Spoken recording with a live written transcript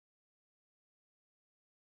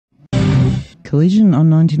Collision on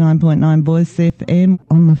 99.9 Voice FM.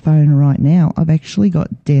 On the phone right now, I've actually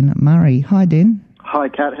got Den Murray. Hi, Den. Hi,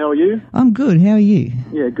 Kat. How are you? I'm good. How are you?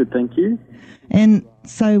 Yeah, good, thank you. And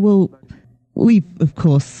so, we've, of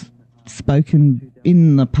course, spoken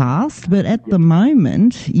in the past, but at the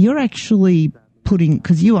moment, you're actually putting,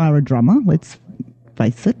 because you are a drummer, let's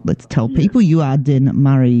face it, let's tell people, you are Den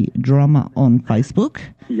Murray Drummer on Facebook.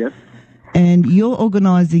 Yes. And you're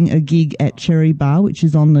organising a gig at Cherry Bar, which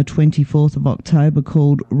is on the 24th of October,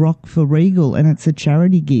 called Rock for Regal, and it's a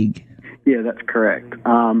charity gig. Yeah, that's correct.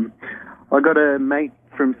 I got a mate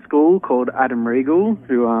from school called Adam Regal,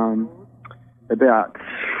 who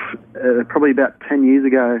probably about 10 years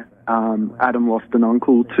ago, Adam lost an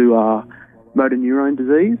uncle to Motor Neuron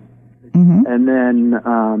Disease. Mm-hmm. And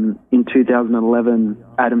then in 2011,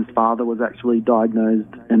 Adam's father was actually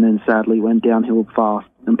diagnosed and then sadly went downhill fast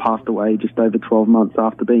and passed away just over 12 months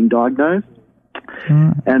after being diagnosed.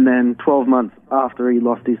 And then 12 months after he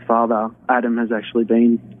lost his father, Adam has actually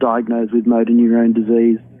been diagnosed with motor neuron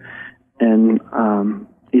disease. And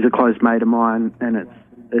he's a close mate of mine, and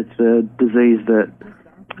it's a disease that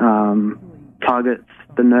targets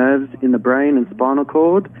the nerves in the brain and spinal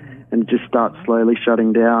cord, and just starts slowly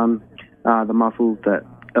shutting down the muscles that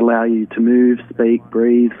allow you to move, speak,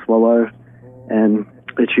 breathe, swallow, and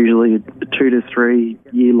it's usually a 2 to 3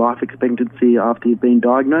 year life expectancy after you've been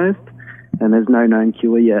diagnosed, and there's no known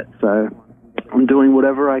cure yet. So I'm doing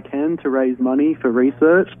whatever I can to raise money for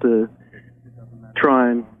research to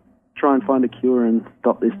try and find a cure and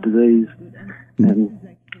stop this disease. And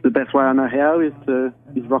the best way I know how is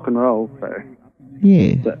rock and roll. So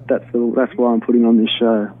yeah, that's why I'm putting on this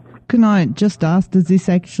show. Can I just ask, is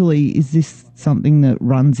this something that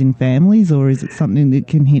runs in families, or is it something that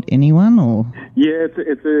can hit anyone? Or yeah,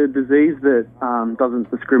 it's a disease that doesn't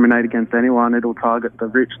discriminate against anyone. It'll target the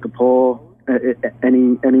rich, the poor,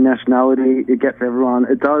 any nationality. It gets everyone.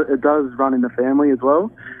 It does run in the family as well,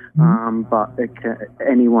 but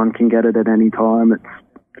anyone can get it at any time.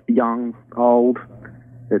 It's young, old.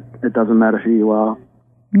 It doesn't matter who you are.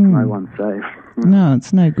 No one's safe. No,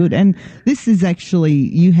 it's no good. And this is actually,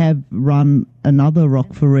 you have run another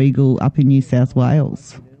Rock for Regal up in New South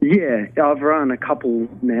Wales. Yeah, I've run a couple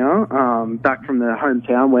now, back from the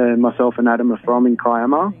hometown where myself and Adam are from in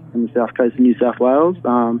Kiama, on the south coast of New South Wales.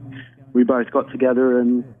 We both got together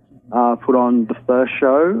and put on the first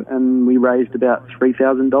show, and we raised about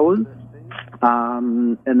 $3,000.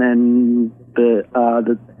 And then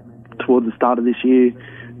towards the start of this year,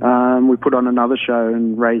 we put on another show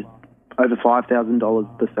and raised over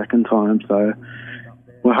 $5,000 the second time. So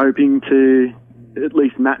we're hoping to at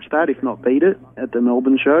least match that, if not beat it, at the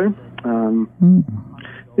Melbourne show.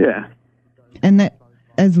 Yeah. And that,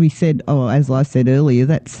 as I said earlier,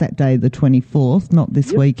 that's Saturday the 24th, not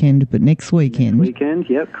this weekend, but next weekend. Next weekend,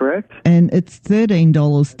 yep, correct. And it's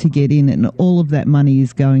 $13 to get in, and all of that money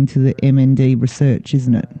is going to the MND research,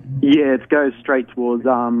 isn't it? Yeah, it goes straight towards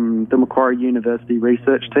the Macquarie University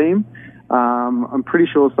research team. I'm pretty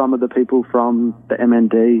sure some of the people from the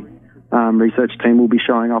MND research team will be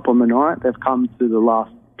showing up on the night. They've come to the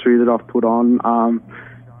last two that I've put on.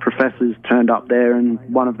 Professors turned up there, and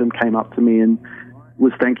one of them came up to me and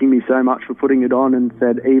was thanking me so much for putting it on and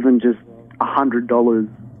said even just $100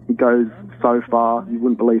 goes so far. You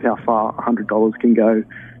wouldn't believe how far $100 can go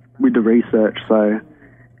with the research. So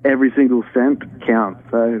every single cent counts.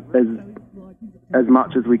 So as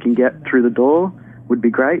much as we can get through the door would be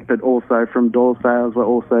great, but also from door sales, we're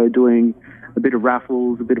also doing a bit of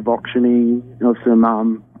raffles, a bit of auctioning of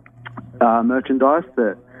some merchandise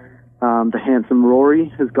that the handsome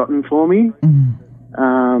Rory has gotten for me.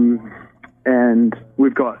 And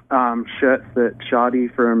we've got shirts that Shardy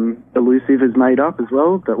from Elusive has made up as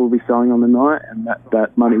well that we'll be selling on the night, and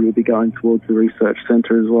that money will be going towards the research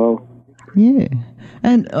centre as well. Yeah.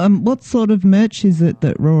 And what sort of merch is it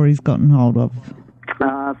that Rory's gotten hold of?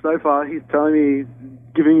 So far, he's telling me,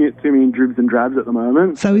 giving it to me in dribs and drabs at the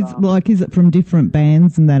moment. So is it from different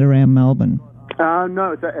bands and that around Melbourne?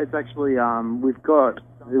 No, it's actually,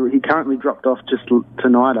 he currently dropped off just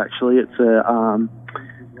tonight, actually. It's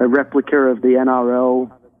a replica of the NRL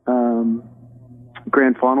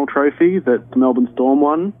Grand Final trophy that the Melbourne Storm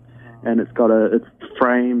won, and it's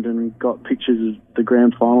framed and got pictures of the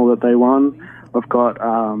Grand Final that they won. I've got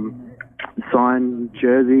signed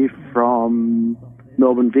jersey from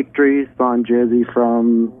Melbourne Victory, signed jersey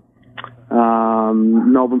from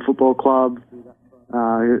Melbourne Football Club,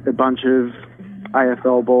 a bunch of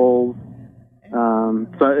AFL balls. So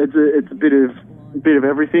it's a bit of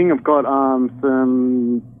everything. I've got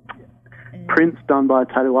some prints done by a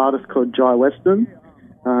tattoo artist called Jai Weston.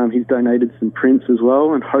 He's donated some prints as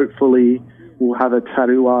well, and hopefully we'll have a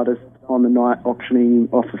tattoo artist on the night auctioning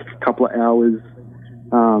off a couple of hours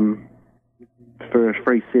for a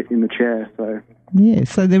free sit in the chair. So yeah,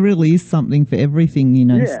 so there really is something for everything, you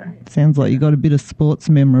know. Yeah. Sounds like you got a bit of sports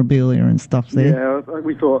memorabilia and stuff there. Yeah,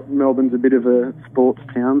 we thought Melbourne's a bit of a sports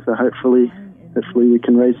town, so hopefully we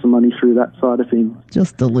can raise some money through that side of things.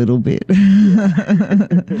 Just a little bit.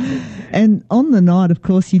 And on the night, of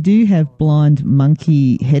course, you do have Blind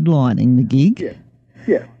Monkey headlining the gig.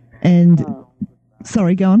 Yeah. And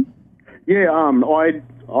sorry, go on. Yeah,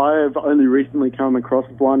 I've only recently come across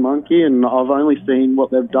Blind Monkey, and I've only seen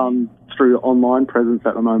what they've done through online presence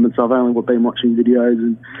at the moment, so I've only been watching videos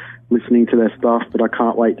and listening to their stuff, but I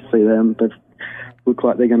can't wait to see them. They look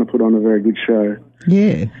like they're going to put on a very good show.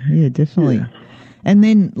 Yeah, definitely. Yeah. And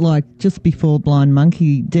then, like, just before Blind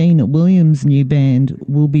Monkey, Dean at Williams' new band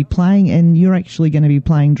will be playing, and you're actually going to be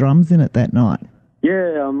playing drums in it that night.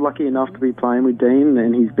 Yeah, I'm lucky enough to be playing with Dean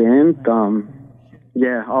and his band.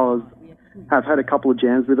 I've had a couple of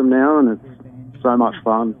jams with them now, and it's so much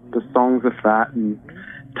fun. The songs are fat and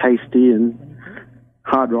tasty and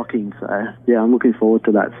hard rocking, so yeah, I'm looking forward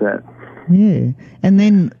to that set. Yeah, and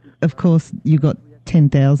then, of course, you got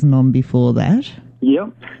 10,000 on before that.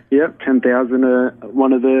 Yep, 10,000,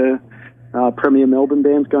 one of the premier Melbourne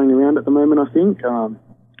bands going around at the moment, I think. I'm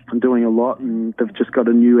doing a lot, and they've just got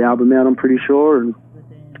a new album out, I'm pretty sure, and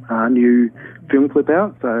a new film clip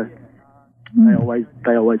out, so they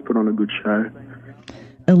always put on a good show.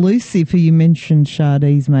 Elusive, who you mentioned,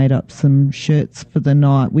 Shardy's made up some shirts for the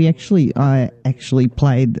night. I actually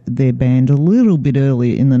played their band a little bit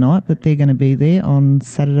earlier in the night, but they're going to be there on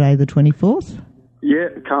Saturday the 24th. Yeah,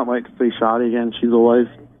 can't wait to see Shardy again. She's always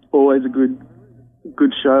a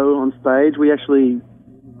good show on stage. We actually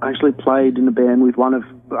played in a band with one of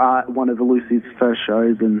Elusive's first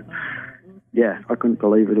shows, and yeah, I couldn't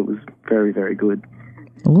believe it. It was very, very good.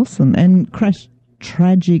 Awesome. And Crash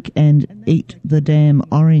Tragic and Eat the Damn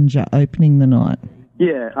Orange are opening the night.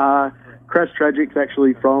 Yeah, Crash Tragic's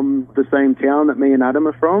actually from the same town that me and Adam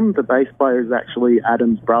are from. The bass player is actually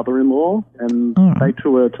Adam's brother-in-law, and They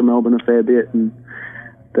tour to Melbourne a fair bit, and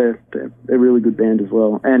they're a really good band as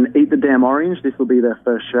well. And Eat the Damn Orange, this will be their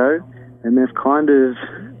first show, and they've kind of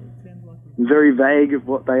very vague of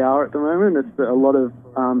what they are at the moment. It's a lot of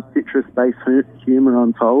citrus-based humour,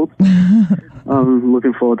 I'm told. I'm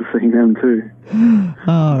looking forward to seeing them too.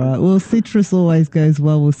 All right. Well, citrus always goes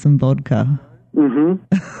well with some vodka. Mm-hmm.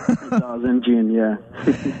 It does, and gin, yeah.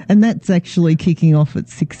 And that's actually kicking off at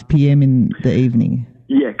 6 p.m. in the evening.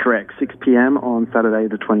 Yeah, correct. 6 p.m. on Saturday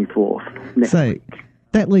the 24th. Next week.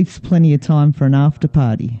 That leaves plenty of time for an after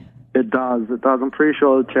party. It does. I'm pretty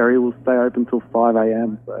sure the Cherry will stay open till 5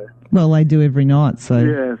 a.m. So. Well, they do every night, so...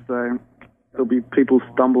 Yeah, so there'll be people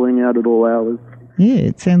stumbling out at all hours. Yeah,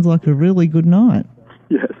 it sounds like a really good night.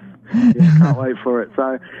 Yes. Yeah, can't wait for it.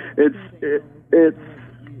 So it's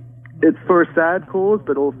for a sad cause,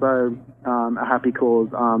 but also a happy cause.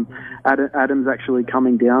 Adam's actually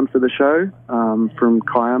coming down for the show from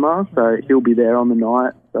Kiama, so he'll be there on the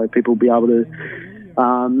night, so people will be able to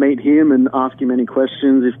meet him and ask him any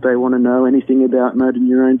questions if they want to know anything about motor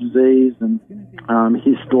neuron disease and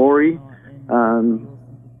his story.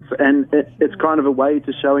 And it's kind of a way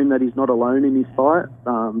to show him that he's not alone in his fight.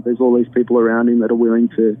 There's all these people around him that are willing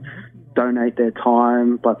to donate their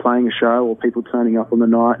time by playing a show, or people turning up on the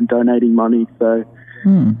night and donating money. So,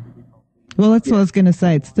 Well, that's what I was going to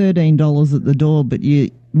say. It's $13 at the door, but you're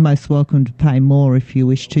most welcome to pay more if you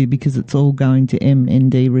wish to, because it's all going to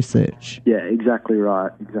MND research. Yeah, exactly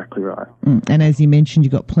right. Exactly right. And as you mentioned,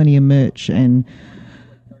 you've got plenty of merch and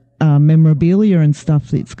memorabilia and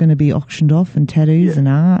stuff that's going to be auctioned off, and tattoos and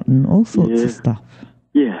art and all sorts of stuff.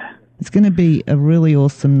 Yeah. It's going to be a really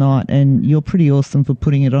awesome night, and you're pretty awesome for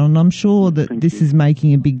putting it on. I'm sure that this is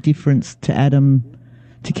making a big difference to Adam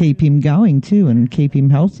to keep him going too and keep him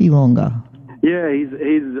healthy longer. Yeah, he's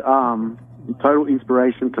total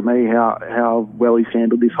inspiration to me, how well he's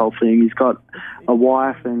handled this whole thing. He's got a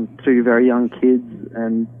wife and 2 very young kids,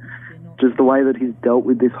 and just the way that he's dealt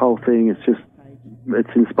with this whole thing, it's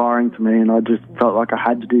inspiring to me, and I just felt like I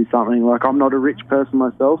had to do something. Like, I'm not a rich person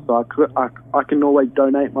myself, so I can always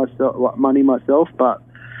donate money myself, but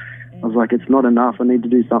I was like, it's not enough. I need to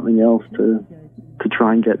do something else to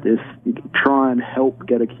try and get this, try and help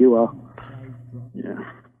get a cure. Yeah.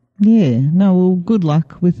 Yeah. No, well, good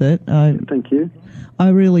luck with it. Thank you. I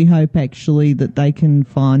really hope actually that they can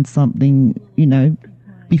find something,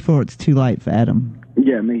 before it's too late for Adam.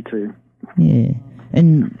 Yeah, me too. Yeah.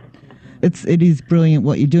 And it is brilliant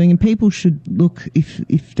what you're doing, and people should look,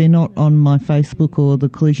 if they're not on my Facebook or the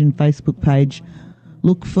Collision Facebook page,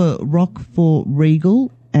 look for Rock for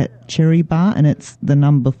Regal at Cherry Bar, and it's the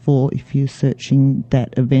number 4 if you're searching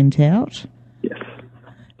that event out. Yes.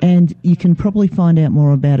 And you can probably find out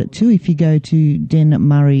more about it too if you go to Den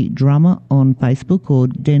Murray Drummer on Facebook or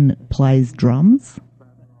Den Plays Drums.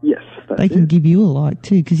 Yes, they can give you a like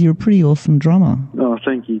too, because you're a pretty awesome drummer. Oh,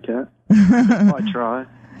 thank you, Kat. I try.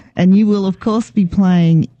 And you will, of course, be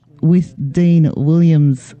playing with Dean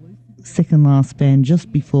Williams' second last band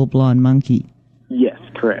just before Blind Monkey. Yes,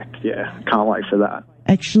 correct. Yeah, can't wait for that.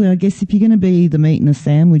 Actually, I guess if you're going to be the meat and a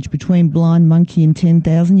sandwich between Blind Monkey and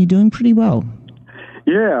 10,000, you're doing pretty well.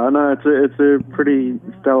 Yeah, I know. It's a pretty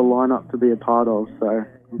stellar lineup to be a part of, so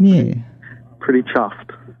yeah, pretty chuffed.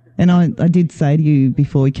 And I did say to you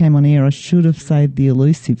before we came on air, I should have saved the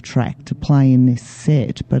Elusive track to play in this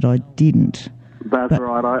set, but I didn't. That's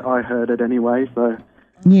right. I heard it anyway, so...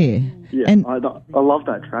 Yeah. Yeah, and I love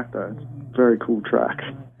that track, though. It's a very cool track.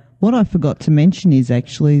 What I forgot to mention is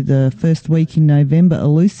actually the first week in November,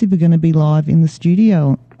 Elusive are going to be live in the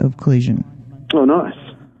studio of Collision. Oh, nice.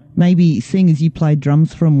 Maybe, seeing as you played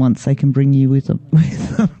drums for them once, they can bring you with them.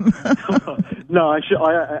 No, I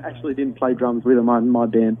actually didn't play drums with them. My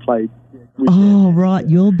band played with them. Right.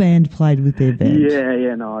 Your band played with their band.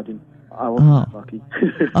 Yeah, no, I didn't. I wasn't lucky.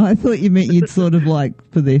 I thought you meant you'd sort of like,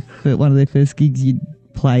 for one of their first gigs, you'd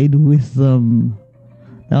played with them.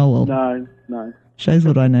 Oh, well. No. Shows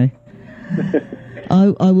what I know.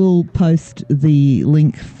 I will post the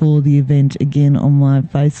link for the event again on my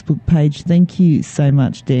Facebook page. Thank you so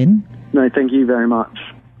much, Den. No, thank you very much.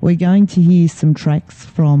 We're going to hear some tracks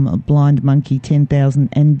from Blind Monkey, 10,000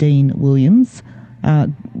 and Dean Williams.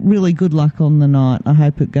 Really good luck on the night. I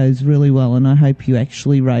hope it goes really well, and I hope you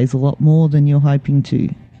actually raise a lot more than you're hoping to.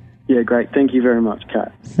 Yeah, great. Thank you very much,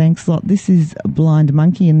 Kat. Thanks a lot. This is Blind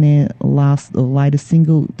Monkey and their latest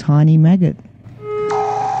single, Tiny Maggot.